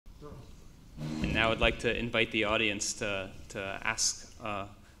now I'd like to invite the audience to ask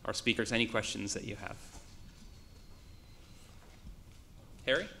our speakers any questions that you have.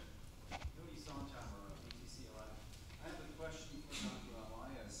 Harry?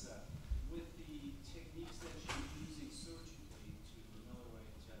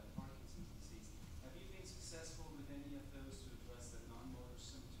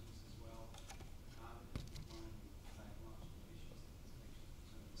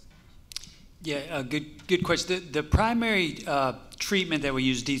 Yeah, good question. The primary treatment that we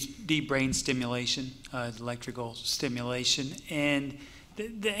use is deep brain stimulation, electrical stimulation, and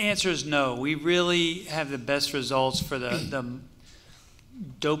the answer is no. We really have the best results for the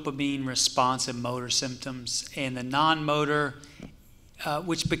dopamine response and motor symptoms, and the non-motor,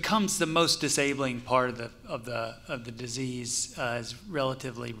 which becomes the most disabling part of the disease, is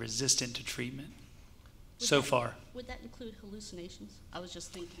relatively resistant to treatment so far. Would that include hallucinations? I was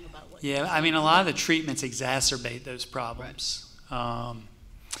just thinking about what. Yeah, I mean, a lot of the treatments exacerbate those problems. Right.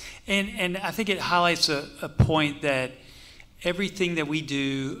 And I think it highlights a point that everything that we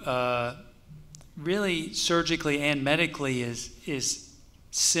do, really surgically and medically, is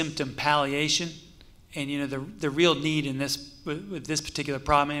symptom palliation. And you know, the real need in this with this particular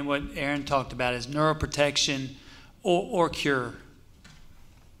problem, and what Aaron talked about, is neuroprotection or cure.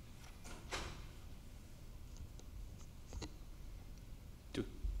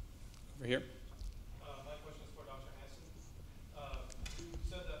 Over here. My question is for Dr. Hansen. You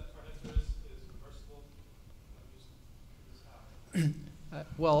said that carnivorous is reversible.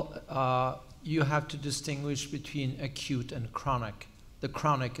 Well, you have to distinguish between acute and chronic. The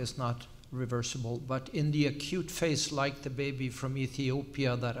chronic is not reversible, but in the acute phase, like the baby from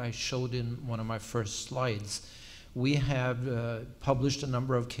Ethiopia that I showed in one of my first slides, we have published a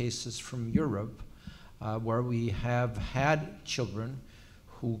number of cases from Europe where we have had children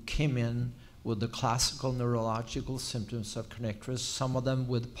who came in with the classical neurological symptoms of connectors, some of them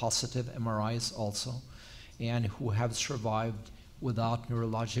with positive MRIs also, and who have survived without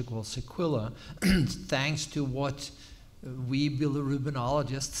neurological sequelae, thanks to what we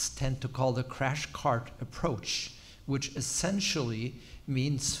bilirubinologists tend to call the crash cart approach, which essentially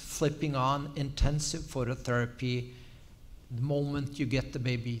means flipping on intensive phototherapy the moment you get the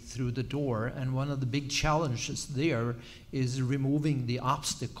baby through the door. And one of the big challenges there is removing the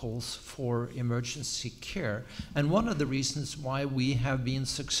obstacles for emergency care. And one of the reasons why we have been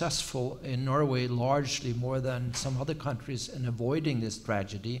successful in Norway, largely more than some other countries, in avoiding this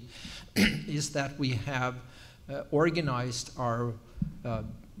tragedy is that we have organized our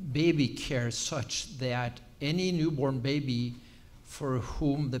baby care such that any newborn baby for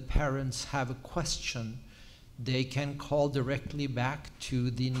whom the parents have a question, they can call directly back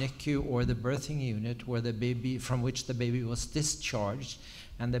to the NICU or the birthing unit where the baby, from which the baby was discharged,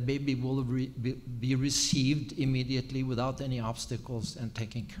 and the baby will be received immediately without any obstacles and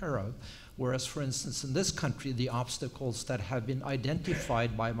taken care of. Whereas, for instance, in this country, the obstacles that have been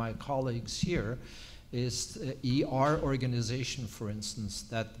identified by my colleagues here is ER organization, for instance,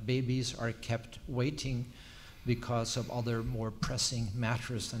 that babies are kept waiting because of other more pressing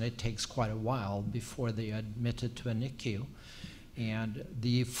matters, and it takes quite a while before they are admitted to a NICU. And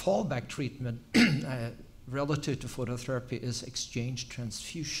the fallback treatment relative to phototherapy is exchange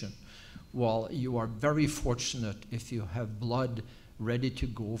transfusion. While you are very fortunate if you have blood ready to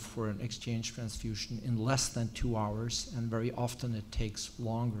go for an exchange transfusion in less than 2 hours, and very often it takes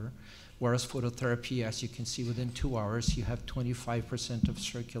longer. Whereas phototherapy, as you can see, within 2 hours, you have 25% of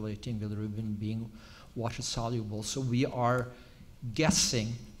circulating bilirubin being water soluble. So we are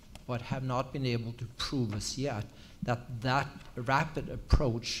guessing, but have not been able to prove as yet, that rapid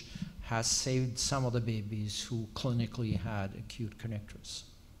approach has saved some of the babies who clinically had acute connectors.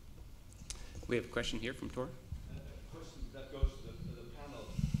 We have a question here from Tor. A question that goes to the panel.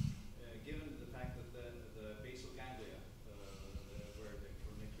 Given the fact that the basal ganglia, where the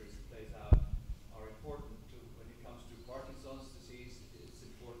connectors plays out, are important when it comes to Parkinson's disease, it's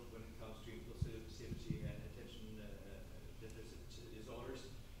important when it comes to impulsivity and attention deficit disorders.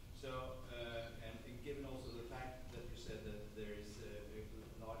 So, and given also the fact that you said that there is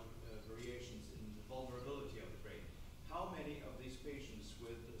large variations in the vulnerability of the brain, how many of these patients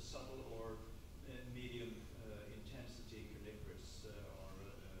with subtle or medium intensity connectors or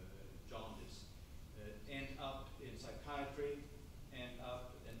jaundice end up in psychiatry, end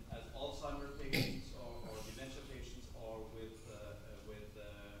up as Alzheimer's patients or dementia patients or with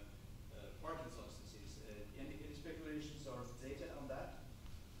Parkinson's disease? Any speculations or data on that?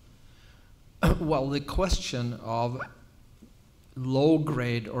 Well, the question of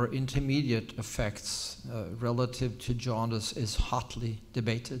low-grade or intermediate effects relative to jaundice is hotly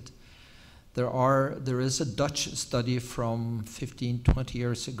debated. There is a Dutch study from 15, 20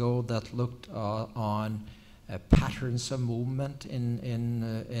 years ago that looked on patterns of movement in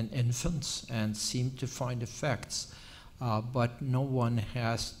infants and seemed to find effects. But no one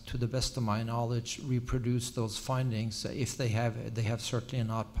has, to the best of my knowledge, reproduced those findings. If they have certainly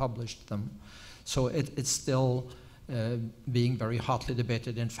not published them. So it's still being very hotly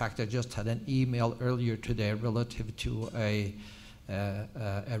debated. In fact, I just had an email earlier today relative to a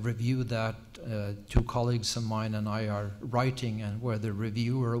review that two colleagues of mine and I are writing, and where the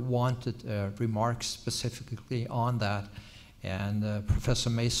reviewer wanted remarks specifically on that. And Professor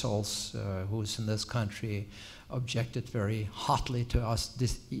Maysels, who's in this country, objected very hotly to us,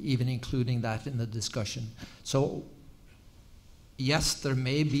 even including that in the discussion. So yes, there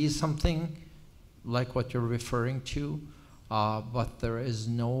may be something like what you're referring to, but there is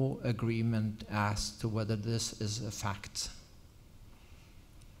no agreement as to whether this is a fact.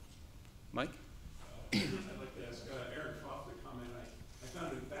 Mike? I'd like to ask Eric Foff to comment. I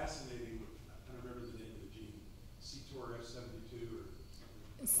found it fascinating. I don't remember the name of the gene, C2RF72 or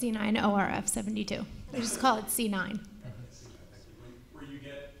something. C9ORF72. They just call it C9. C9, thank you. Where you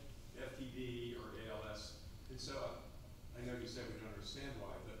get FTD or ALS. And so I know you said we don't understand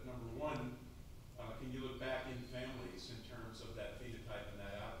why, but number one, can you look back in families in terms of that phenotype and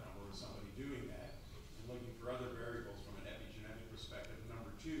that outcome, or is somebody doing that? And looking for other variables from an epigenetic perspective.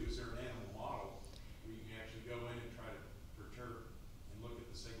 Number two, is there an animal model where you can actually go in and try to perturb and look at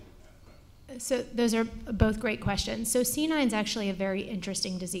the signaling pathway? So those are both great questions. So C9 is actually a very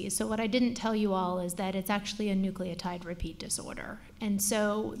interesting disease. So what I didn't tell you all is that it's actually a nucleotide repeat disorder. And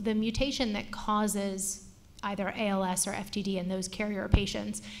so the mutation that causes either ALS or FTD in those carrier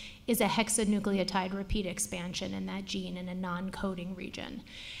patients is a hexanucleotide repeat expansion in that gene in a non-coding region.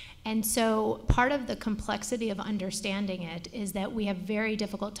 And so part of the complexity of understanding it is that we have very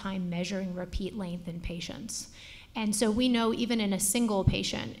difficult time measuring repeat length in patients. And so we know even in a single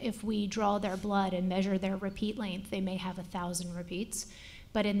patient, if we draw their blood and measure their repeat length, they may have 1,000 repeats,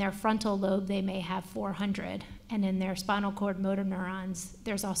 but in their frontal lobe, they may have 400. And in their spinal cord motor neurons,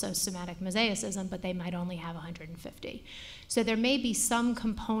 there's also somatic mosaicism, but they might only have 150. So there may be some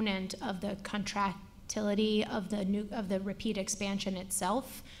component of the contractility of the repeat expansion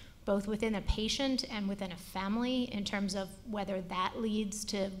itself, both within a patient and within a family, in terms of whether that leads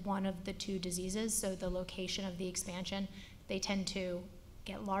to one of the two diseases. So the location of the expansion, they tend to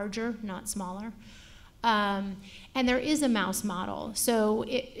get larger, not smaller. And there is a mouse model. So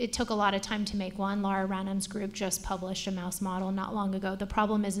it took a lot of time to make one. Laura Ranham's group just published a mouse model not long ago. The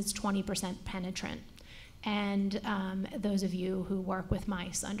problem is it's 20% penetrant. And those of you who work with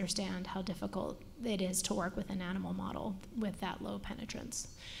mice understand how difficult it is to work with an animal model with that low penetrance.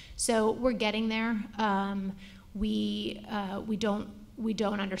 So we're getting there. We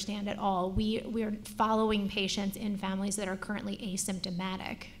don't understand at all. We're following patients in families that are currently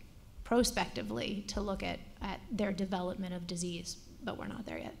asymptomatic prospectively to look at their development of disease, but we're not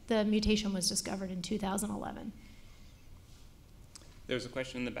there yet. The mutation was discovered in 2011. There's a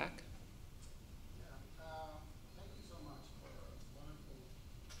question in the back.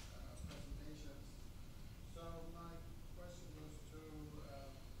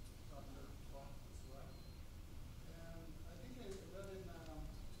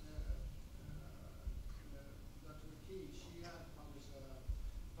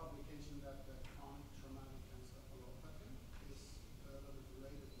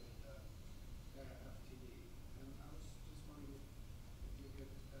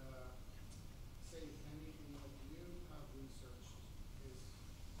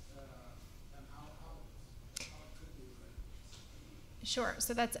 Sure,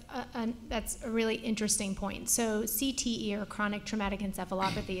 so that's a really interesting point. So CTE, or chronic traumatic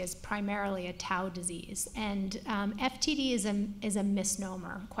encephalopathy, is primarily a tau disease, and FTD is a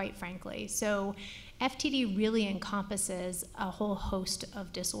misnomer, quite frankly. So FTD really encompasses a whole host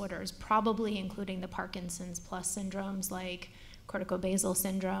of disorders, probably including the Parkinson's plus syndromes like corticobasal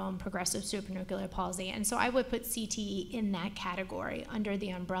syndrome, progressive supranuclear palsy, and so I would put CTE in that category under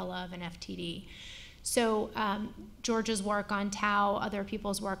the umbrella of an FTD. So George's work on tau, other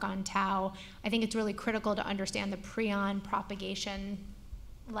people's work on tau, I think it's really critical to understand the prion propagation,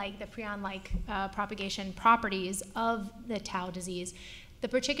 propagation properties of the tau disease. The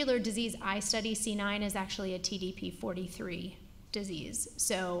particular disease I study, C9, is actually a TDP43 disease.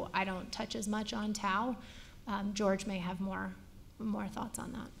 So I don't touch as much on tau. George may have more thoughts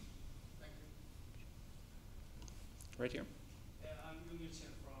on that. Thank you. Right here.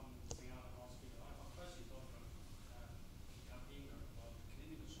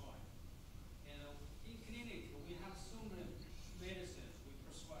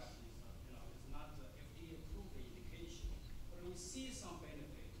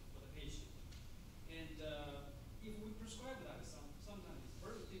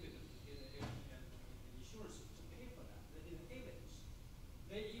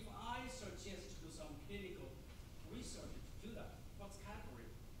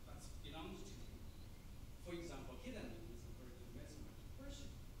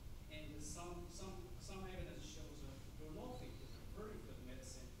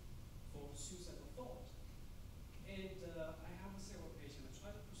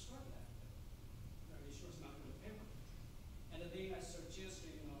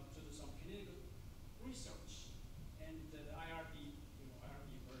 research, and the IRB, IRB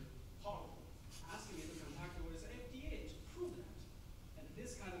very powerful, asking me to contact with the FDA to prove that. And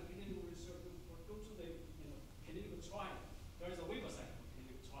this kind of clinical research will go to the clinical trial. There is a waiver cycle for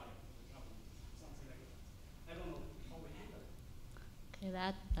clinical trial for the government, something like that. I don't know how we handle it. Okay,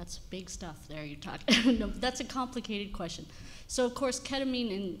 that's big stuff there you talk. No, that's a complicated question. So of course,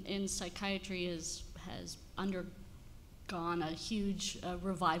 ketamine in psychiatry has undergone a huge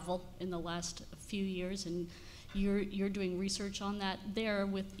revival in the last few years, and you're doing research on that there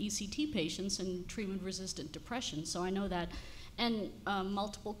with ECT patients and treatment-resistant depression. So I know that, and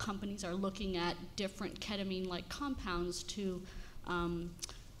multiple companies are looking at different ketamine-like compounds to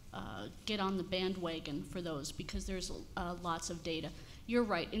get on the bandwagon for those, because there's lots of data. You're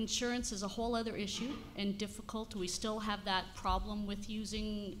right, insurance is a whole other issue and difficult. We still have that problem with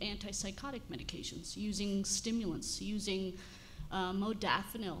using antipsychotic medications, using stimulants, using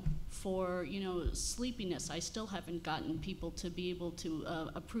modafinil for sleepiness. I still haven't gotten people to be able to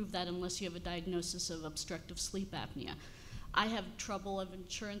approve that unless you have a diagnosis of obstructive sleep apnea. I have trouble of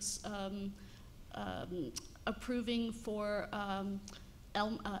insurance approving for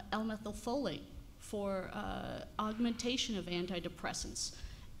L-methylfolate for augmentation of antidepressants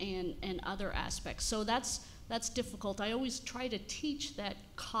and other aspects. So that's difficult. I always try to teach that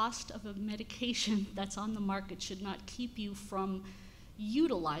cost of a medication that's on the market should not keep you from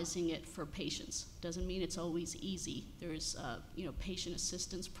utilizing it for patients. Doesn't mean it's always easy. There's patient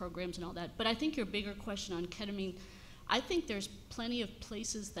assistance programs and all that. But I think your bigger question on ketamine, I think there's plenty of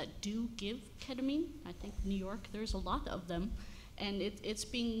places that do give ketamine. I think New York, there's a lot of them. And it's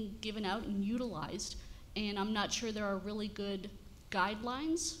being given out and utilized, and I'm not sure there are really good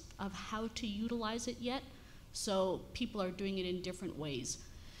guidelines of how to utilize it yet, so people are doing it in different ways.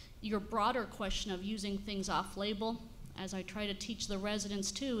 Your broader question of using things off-label, as I try to teach the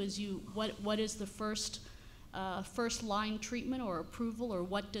residents too, is what is the first line treatment or approval, or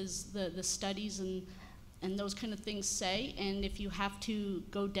what does the studies and those kind of things say, and if you have to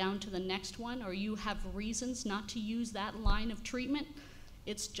go down to the next one, or you have reasons not to use that line of treatment,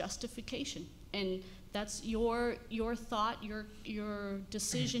 it's justification. And that's your thought, your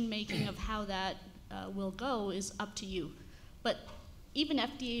decision making of how that will go is up to you. But even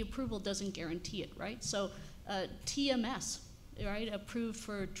FDA approval doesn't guarantee it, right? So TMS, right, approved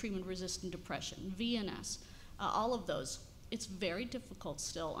for treatment-resistant depression, VNS, all of those. It's very difficult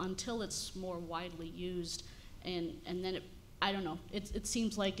still until it's more widely used, and then I don't know. It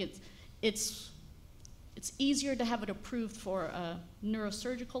seems like it's easier to have it approved for a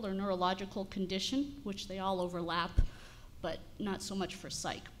neurosurgical or neurological condition, which they all overlap, but not so much for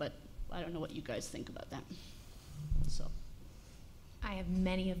psych. But I don't know what you guys think about that. So I have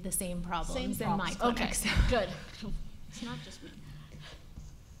many of the same problems in my clinic. Okay, so. good. It's not just me.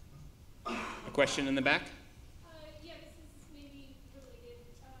 A question in the back?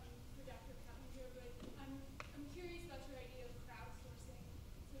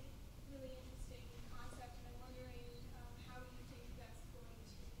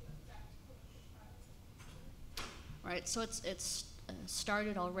 Right, so it's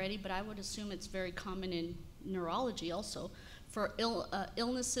started already, but I would assume it's very common in neurology also for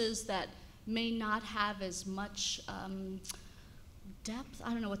illnesses that may not have as much depth,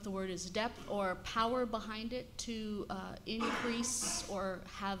 I don't know what the word is, depth or power behind it to increase or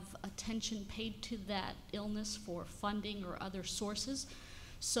have attention paid to that illness for funding or other sources.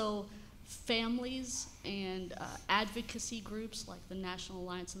 So families and advocacy groups like the National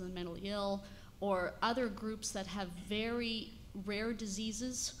Alliance of the Mentally Ill, or other groups that have very rare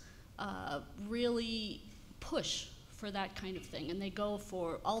diseases, really push for that kind of thing, and they go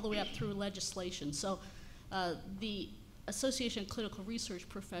for all the way up through legislation. So the Association of Clinical Research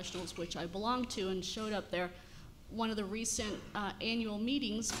Professionals, which I belong to and showed up there, one of the recent annual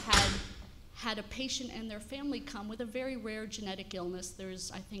meetings had a patient and their family come with a very rare genetic illness.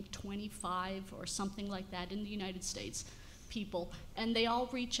 There's, I think, 25 or something like that in the United States. People, and they all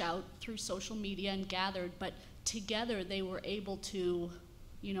reach out through social media and gathered, but together they were able to,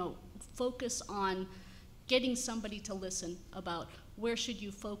 focus on getting somebody to listen about where should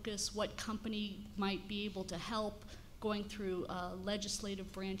you focus, what company might be able to help, going through legislative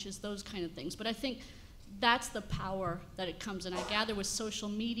branches, those kind of things. But I think that's the power that it comes in. I gather with social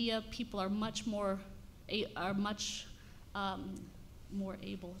media, people are much more able,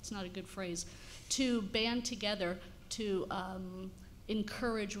 it's not a good phrase, to band together to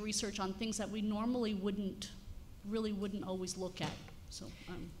encourage research on things that we normally wouldn't always look at. So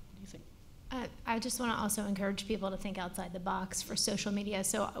what do you think? I just want to also encourage people to think outside the box for social media.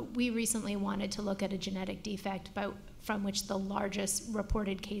 So we recently wanted to look at a genetic defect from which the largest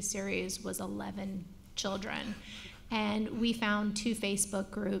reported case series was 11 children. And we found 2 Facebook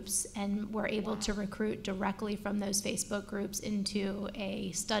groups and were able to recruit directly from those Facebook groups into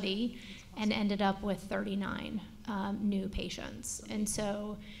a study and ended up with 39 new patients. And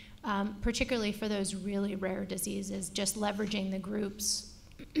so particularly for those really rare diseases, just leveraging the groups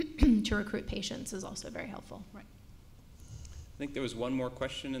to recruit patients is also very helpful. Right. I think there was one more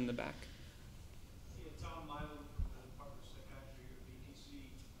question in the back. Yeah, Tom Milam from the Department of Psychiatry at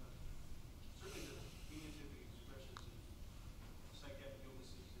VTC. Certainly the phenotypic expressions of psychiatric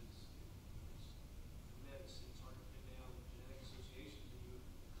illnesses is immense. It's hard to pin down genetic associations, and you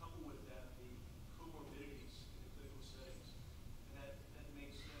couple with that the comorbidities in the clinical settings. And that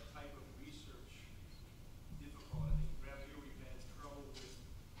makes that type of research difficult. I think around here we've had trouble with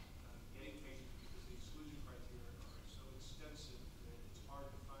getting patients because the exclusion criteria are so extensive that it's hard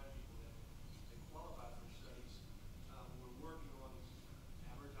to find people that qualify for studies. We're working on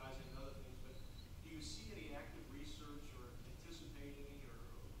advertising and other things, but do you see any active research or anticipate any, or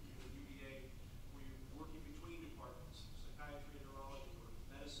UVA, where you're working between departments, psychiatry, neurology, or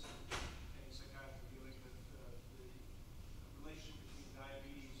medicine and psychiatry, dealing with the relationship between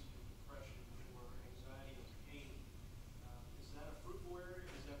diabetes and depression or anxiety and pain? Is that a fruitful area,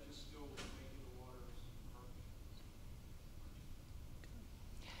 or is that just still making the waters murky?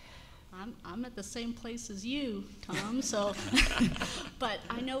 I'm at the same place as you, Tom, so, but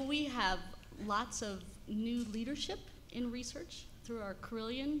I know we have lots of new leadership in research through our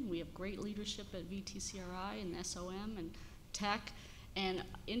Carilion. We have great leadership at VTCRI and SOM and tech, and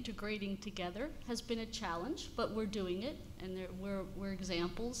integrating together has been a challenge, but we're doing it, and we're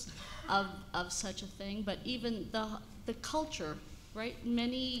examples of such a thing. But even the culture, right?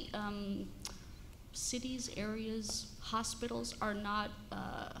 Many cities, areas, hospitals are not,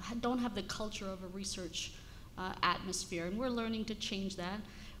 don't have the culture of a research atmosphere, and we're learning to change that.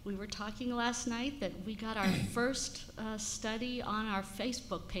 We were talking last night that we got our first study on our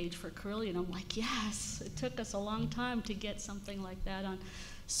Facebook page for Carilion. I'm like, yes, it took us a long time to get something like that on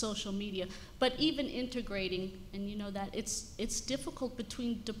social media. But even integrating, and you know that, it's difficult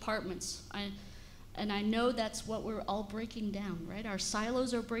between departments. And I know that's what we're all breaking down, right? Our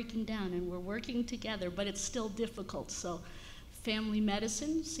silos are breaking down and we're working together, but it's still difficult. So family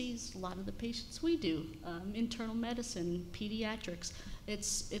medicine sees a lot of the patients we do, internal medicine, pediatrics.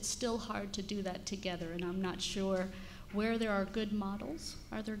 It's still hard to do that together, and I'm not sure where there are good models.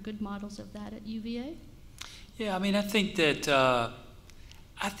 Are there good models of that at UVA? Yeah, I mean, I think that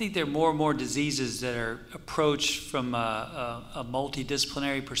I think there are more and more diseases that are approached from a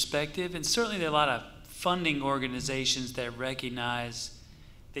multidisciplinary perspective, and certainly there are a lot of funding organizations that recognize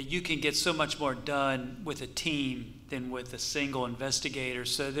that you can get so much more done with a team than with a single investigator.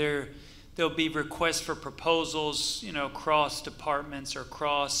 So there'll be requests for proposals, you know, across departments or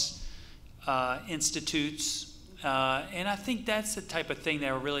across institutes, and I think that's the type of thing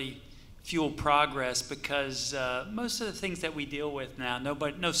that will really fuel progress, because most of the things that we deal with now,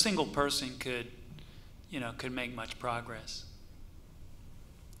 no single person could make much progress.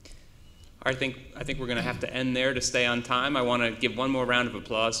 I think we're going to have to end there to stay on time. I want to give one more round of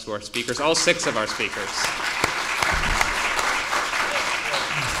applause to our speakers, all 6 of our speakers.